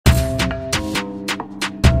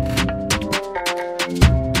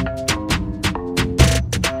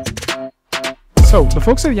So, the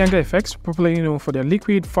folks at askNK, popularly known for their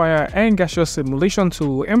liquid, fire, and gaseous simulation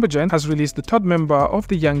tool, Gen has released the third member of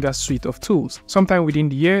the askNK suite of tools. Sometime within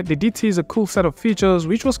the year, they did tease a cool set of features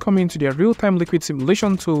which was coming to their real-time liquid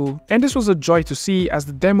simulation tool, and this was a joy to see as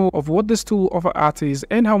the demo of what this tool offers artists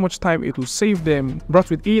and how much time it will save them brought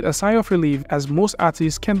with it a sigh of relief, as most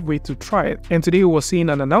artists can't wait to try it. And today we were seeing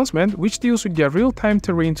an announcement which deals with their real-time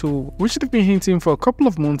terrain tool, which they've been hinting for a couple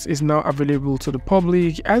of months is now available to the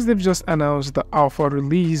public, as they've just announced the alpha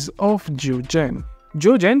release of Geo Gen.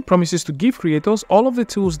 Geo Gen promises to give creators all of the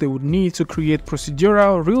tools they would need to create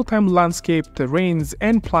procedural, real-time landscape, terrains,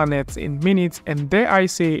 and planets in minutes, and dare I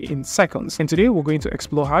say in seconds. And today we're going to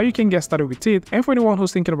explore how you can get started with it, and for anyone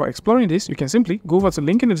who's thinking about exploring this, you can simply go over to the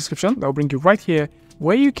link in the description that will bring you right here,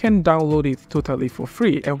 where you can download it totally for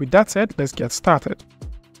free. And with that said, let's get started.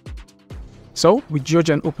 So, with Geo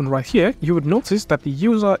Gen open right here, you would notice that the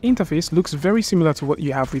user interface looks very similar to what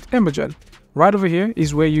you have with Gen. Right over here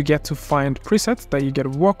is where you get to find presets that you get to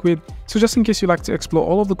work with. So just in case you like to explore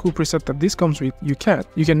all of the cool presets that this comes with, you can.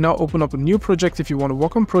 You can now open up a new project if you want to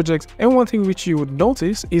work on projects. And one thing which you would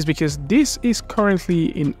notice is because this is currently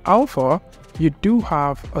in alpha, you do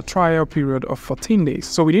have a trial period of 14 days.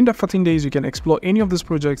 So within that 14 days, you can explore any of these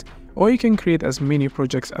projects, or you can create as many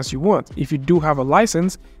projects as you want. If you do have a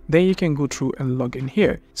license, then you can go through and log in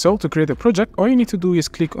here. So to create a project, all you need to do is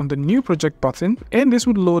click on the new project button, and this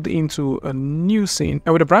would load into a new scene.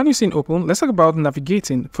 And with a brand new scene open, let's talk about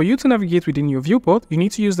navigating. For you to navigate within your viewport, you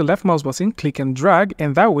need to use the left mouse button, click and drag,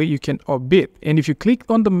 and that way you can orbit. And if you click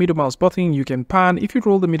on the middle mouse button, you can pan. If you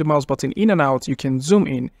roll the middle mouse button in and out, you can zoom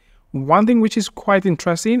in. One thing which is quite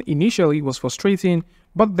interesting, initially was frustrating,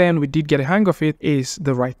 but then we did get a hang of it, is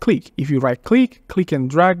the right click. If you right click, click and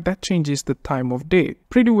drag, that changes the time of day.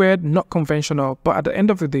 Pretty weird, not conventional, but at the end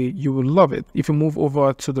of the day, you will love it. If you move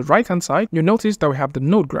over to the right hand side, you'll notice that we have the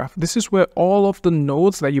node graph. This is where all of the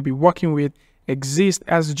nodes that you'll be working with exist,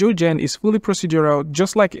 as Geo Gen is fully procedural,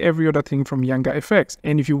 just like every other thing from askNK.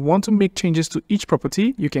 And if you want to make changes to each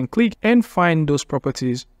property, you can click and find those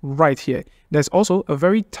properties right here. There's also a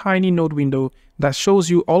very tiny node window that shows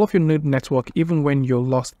you all of your node network even when you're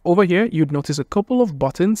lost. Over here, you'd notice a couple of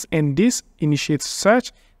buttons, and this initiates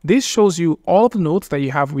search. This shows you all of the nodes that you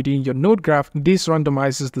have within your node graph. This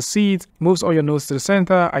randomizes the seeds, moves all your nodes to the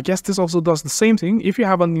center. I guess this also does the same thing. If you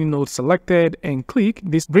have a new node selected and click,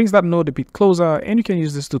 this brings that node a bit closer, and you can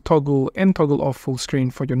use this to toggle and toggle off full screen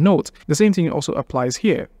for your nodes. The same thing also applies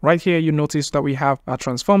here. Right here, you notice that we have our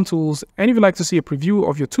transform tools, and if you like to see a preview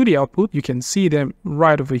of your 2D output, you can see them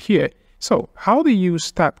right over here. So how do you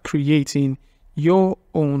start creating your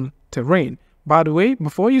own terrain? By the way,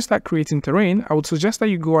 before you start creating terrain, I would suggest that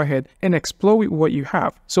you go ahead and explore with what you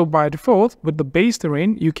have. So by default, with the base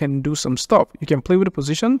terrain, you can do some stuff. You can play with the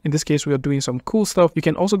position. In this case, we are doing some cool stuff. You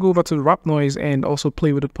can also go over to the wrap noise and also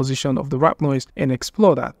play with the position of the wrap noise and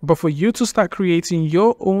explore that. But for you to start creating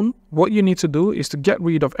your own, what you need to do is to get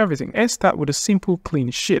rid of everything and start with a simple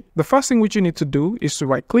clean sheet. The first thing which you need to do is to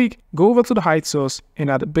right click, go over to the height source and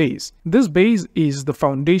add a base. This base is the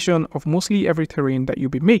foundation of mostly every terrain that you'll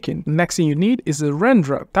be making. The next thing you need is a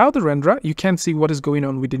renderer. Without the renderer, you can't see what is going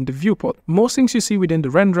on within the viewport. Most things you see within the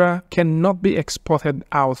renderer cannot be exported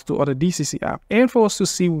out to other DCC apps. And for us to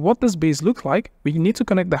see what this base looks like, we need to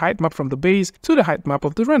connect the height map from the base to the height map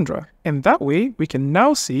of the renderer. And that way, we can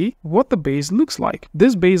now see what the base looks like.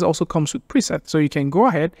 This base also comes with presets, so you can go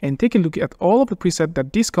ahead and take a look at all of the presets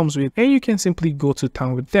that this comes with, and you can simply go to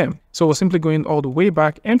town with them. So we're simply going all the way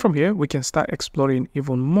back, and from here we can start exploring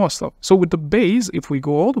even more stuff. So with the base, if we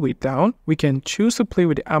go all the way down, we can choose to play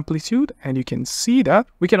with the amplitude, and you can see that.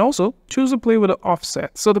 We can also choose to play with the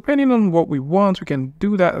offset. So depending on what we want, we can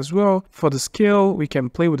do that as well. For the scale, we can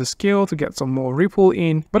play with the scale to get some more ripple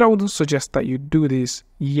in, but I wouldn't suggest that you do this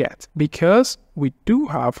yet because we do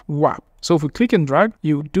have WAP. So if we click and drag,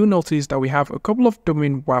 you do notice that we have a couple of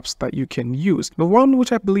domain WAPs that you can use. The one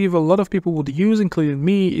which I believe a lot of people would use, including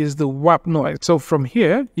me, is the WAP noise. So from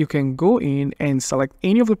here, you can go in and select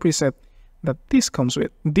any of the presets that this comes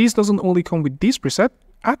with. This doesn't only come with this preset.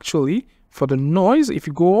 Actually, for the noise, if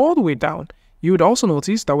you go all the way down, you would also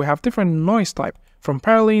notice that we have different noise type. From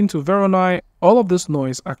Parallel to Voronoi, all of this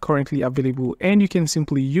noise are currently available, and you can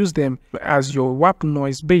simply use them as your WAP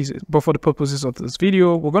noise basis. But for the purposes of this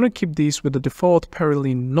video, we're going to keep this with the default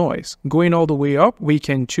Parallel noise. Going all the way up, we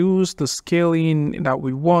can choose the scaling that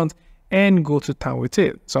we want, and go to town with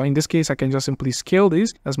it. So in this case, I can just simply scale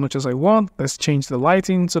this as much as I want. Let's change the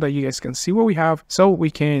lighting so that you guys can see what we have. So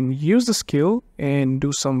we can use the scale and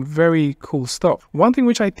do some very cool stuff. One thing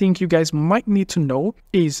which I think you guys might need to know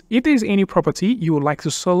is if there's any property you would like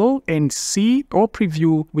to solo and see or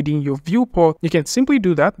preview within your viewport, you can simply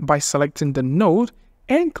do that by selecting the node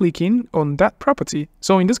and clicking on that property.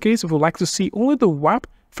 So in this case, if we like to see only the WAP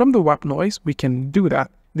from the WAP noise, we can do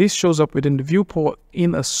that. This shows up within the viewport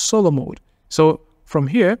in a solo mode. So from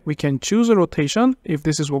here, we can choose a rotation if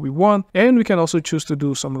this is what we want, and we can also choose to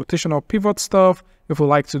do some rotational pivot stuff. If we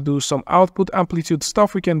like to do some output amplitude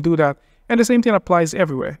stuff, we can do that. And the same thing applies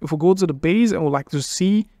everywhere. If we go to the base and we like to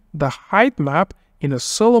see the height map in a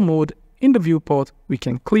solo mode in the viewport, we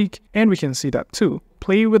can click and we can see that too.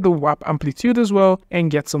 Play with the WAP amplitude as well and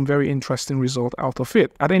get some very interesting result out of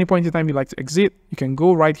it. At any point in time you like to exit, you can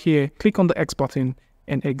go right here, click on the X button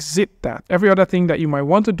and exit that. Every other thing that you might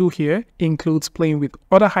want to do here includes playing with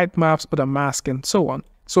other height maps, other masks, and so on.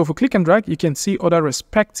 So if we click and drag, you can see other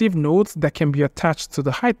respective nodes that can be attached to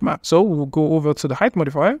the height map. So we'll go over to the height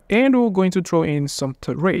modifier and we're going to throw in some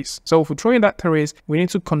terrace. So if we throw in that terrace, we need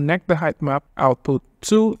to connect the height map output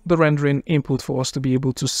to the rendering input for us to be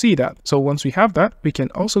able to see that. So once we have that, we can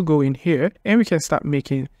also go in here and we can start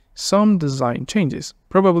making some design changes.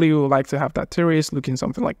 Probably we would like to have that terrace looking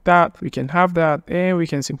something like that. We can have that and we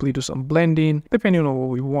can simply do some blending depending on what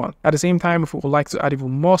we want. At the same time, if we would like to add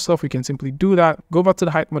even more stuff, we can simply do that. Go back to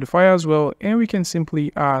the height modifier as well and we can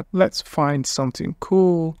simply add, let's find something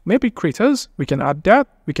cool. Maybe critters, we can add that.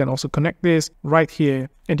 We can also connect this right here.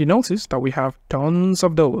 And you notice that we have tons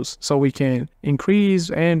of those. So we can increase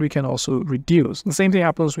and we can also reduce. The same thing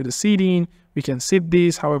happens with the seeding. We can seed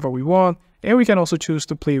this however we want. And we can also choose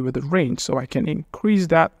to play with the range. So I can increase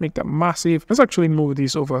that, make that massive. Let's actually move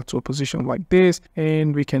this over to a position like this.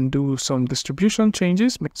 And we can do some distribution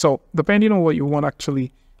changes. So depending on what you want,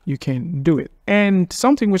 actually, you can do it. And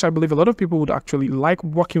something which I believe a lot of people would actually like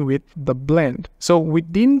working with, the blend. So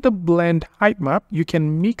within the blend height map, you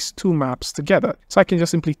can mix two maps together. So I can just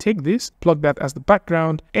simply take this, plug that as the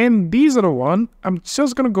background, and these are the one. I'm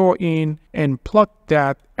just gonna go in and plug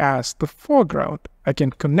that as the foreground. I can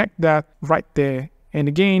connect that right there. And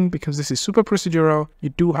again, because this is super procedural, you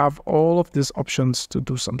do have all of these options to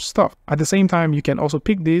do some stuff. At the same time, you can also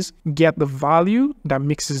pick this, get the value that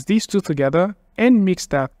mixes these two together, and mix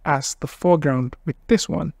that as the foreground with this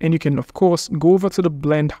one. And you can, of course, go over to the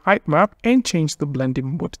blend height map and change the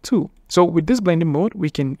blending mode too. So with this blending mode, we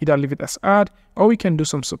can either leave it as add, or we can do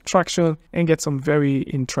some subtraction and get some very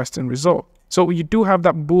interesting result. So you do have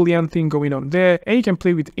that Boolean thing going on there, and you can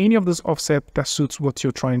play with any of this offset that suits what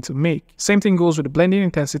you're trying to make. Same thing goes with the blending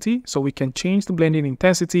intensity. So we can change the blending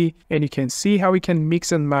intensity, and you can see how we can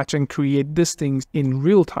mix and match and create these things in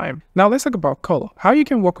real time. Now let's talk about color. How you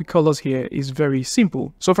can work with colors here is very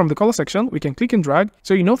simple. So from the color section, we can click and drag.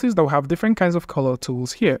 So you notice that we have different kinds of color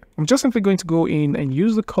tools here. I'm just simply going to go in and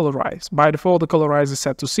use the colorize. By default, the colorize is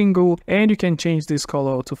set to single, and you can change this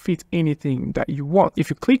color to fit anything that you want. If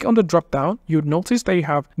you click on the drop down, you'd notice that you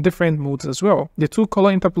have different modes as well. The two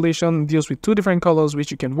color interpolation deals with two different colors which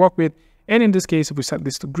you can work with. And in this case, if we set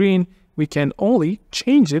this to green, we can only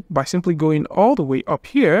change it by simply going all the way up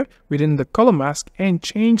here within the color mask and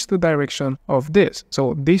change the direction of this.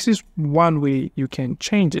 So this is one way you can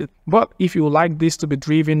change it. But if you like this to be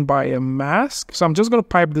driven by a mask, so I'm just going to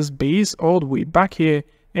pipe this base all the way back here,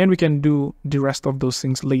 and we can do the rest of those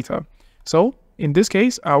things later. So in this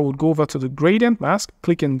case, I would go over to the gradient mask,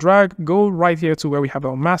 click and drag, go right here to where we have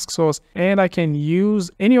our mask source, and I can use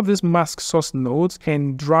any of these mask source nodes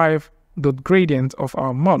and drive the gradient of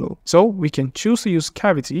our model. So we can choose to use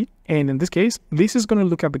cavity, and in this case, this is going to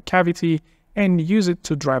look at the cavity and use it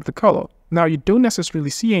to drive the color. Now you don't necessarily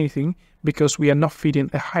see anything because we are not feeding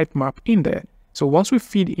a height map in there. So once we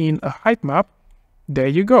feed in a height map, there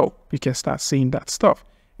you go. We can start seeing that stuff.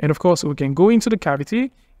 And of course, we can go into the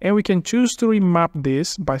cavity, and we can choose to remap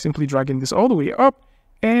this by simply dragging this all the way up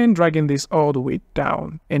and dragging this all the way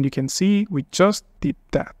down. And you can see we just did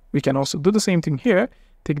that. We can also do the same thing here.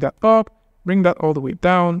 Take that up, bring that all the way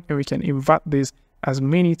down, and we can invert this as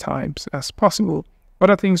many times as possible.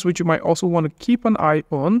 Other things which you might also want to keep an eye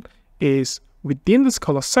on is within this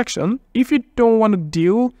color section, if you don't want to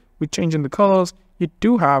deal with changing the colors, you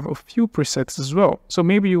do have a few presets as well. So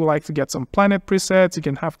maybe you would like to get some planet presets, you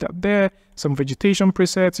can have that there. Some vegetation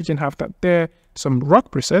presets, you can have that there. Some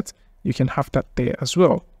rock presets, you can have that there as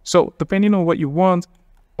well. So depending on what you want,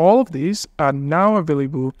 all of these are now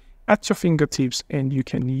available at your fingertips and you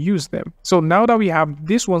can use them. So now that we have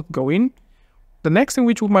this one going, the next thing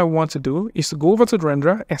which we might want to do is to go over to the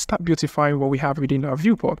renderer and start beautifying what we have within our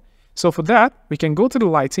viewport. So for that, we can go to the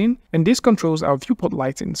lighting, and this controls our viewport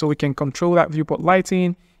lighting. So we can control that viewport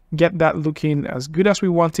lighting, get that looking as good as we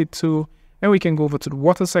want it to, and we can go over to the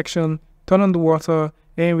water section, turn on the water,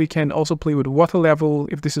 and we can also play with the water level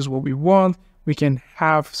if this is what we want. We can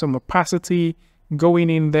have some opacity going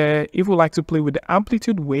in there. If we like to play with the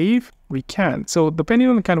amplitude wave, we can. So depending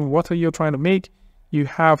on the kind of water you're trying to make, you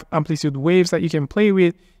have amplitude waves that you can play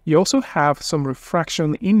with. You also have some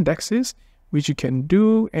refraction indexes, which you can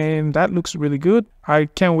do, and that looks really good. I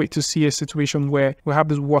can't wait to see a situation where we have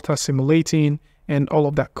this water simulating and all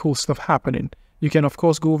of that cool stuff happening. You can of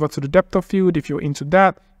course go over to the depth of field if you're into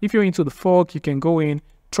that. If you're into the fog, you can go in,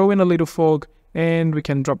 throw in a little fog, and we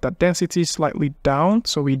can drop that density slightly down,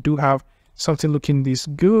 so we do have something looking this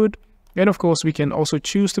good. And of course, we can also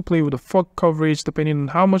choose to play with the fog coverage depending on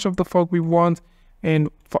how much of the fog we want. And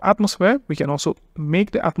for atmosphere, we can also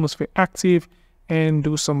make the atmosphere active and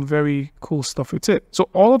do some very cool stuff with it. So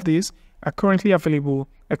all of these are currently available.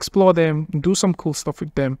 Explore them, do some cool stuff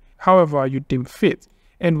with them, however you deem fit.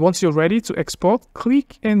 And once you're ready to export,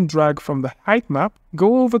 click and drag from the height map,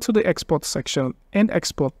 go over to the export section and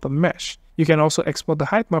export the mesh. You can also export the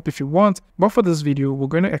height map if you want, but for this video, we're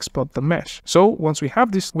going to export the mesh. So once we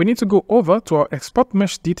have this, we need to go over to our export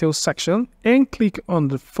mesh details section and click on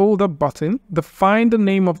the folder button, define the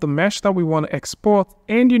name of the mesh that we want to export,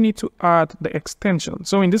 and you need to add the extension.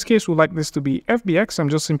 So in this case, we'd like this to be FBX. I'm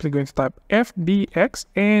just simply going to type FBX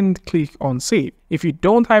and click on save. If you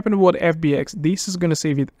don't type in the word FBX, this is going to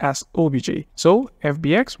save it as OBJ. So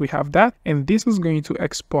FBX, we have that, and this is going to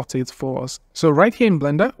export it for us. So right here in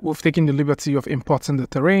Blender, we've taken the liberty of importing the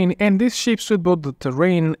terrain, and this shapes with both the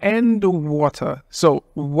terrain and the water. So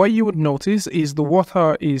what you would notice is the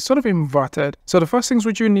water is sort of inverted. So the first things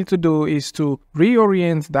which you need to do is to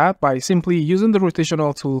reorient that by simply using the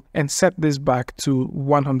rotational tool and set this back to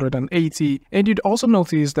 180. And you'd also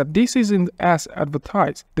notice that this isn't as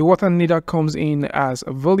advertised. The water neither comes in as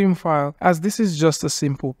a volume file, as this is just a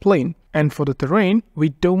simple plane. And for the terrain, we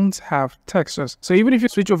don't have textures. So even if you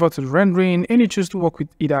switch over to the rendering and you choose to work with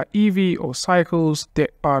either Eevee or cycles, there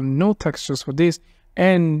are no textures for this.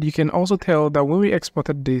 And you can also tell that when we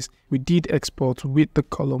exported this, we did export with the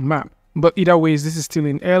color map. But either ways, this is still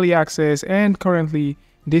in early access, and currently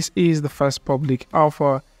this is the first public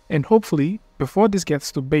alpha, and hopefully before this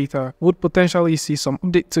gets to beta, would potentially see some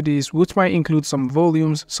update to this, which might include some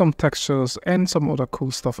volumes, some textures, and some other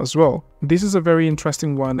cool stuff as well. This is a very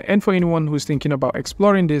interesting one, and for anyone who's thinking about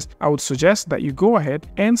exploring this, I would suggest that you go ahead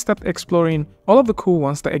and start exploring all of the cool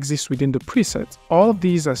ones that exist within the preset. All of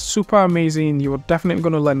these are super amazing. You're definitely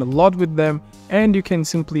going to learn a lot with them, and you can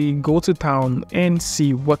simply go to town and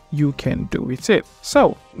see what you can do with it.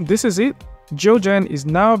 So this is it. Geo Gen is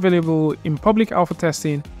now available in public alpha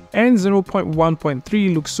testing, and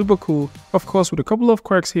 0.1.3 looks super cool, of course with a couple of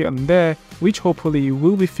quirks here and there, which hopefully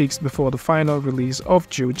will be fixed before the final release of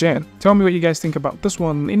Geo Gen. Tell me what you guys think about this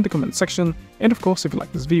one in the comment section, and of course if you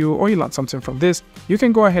like this video or you learned something from this, you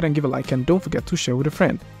can go ahead and give a like, and don't forget to share with a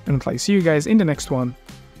friend. And until I see you guys in the next one,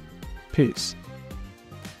 peace.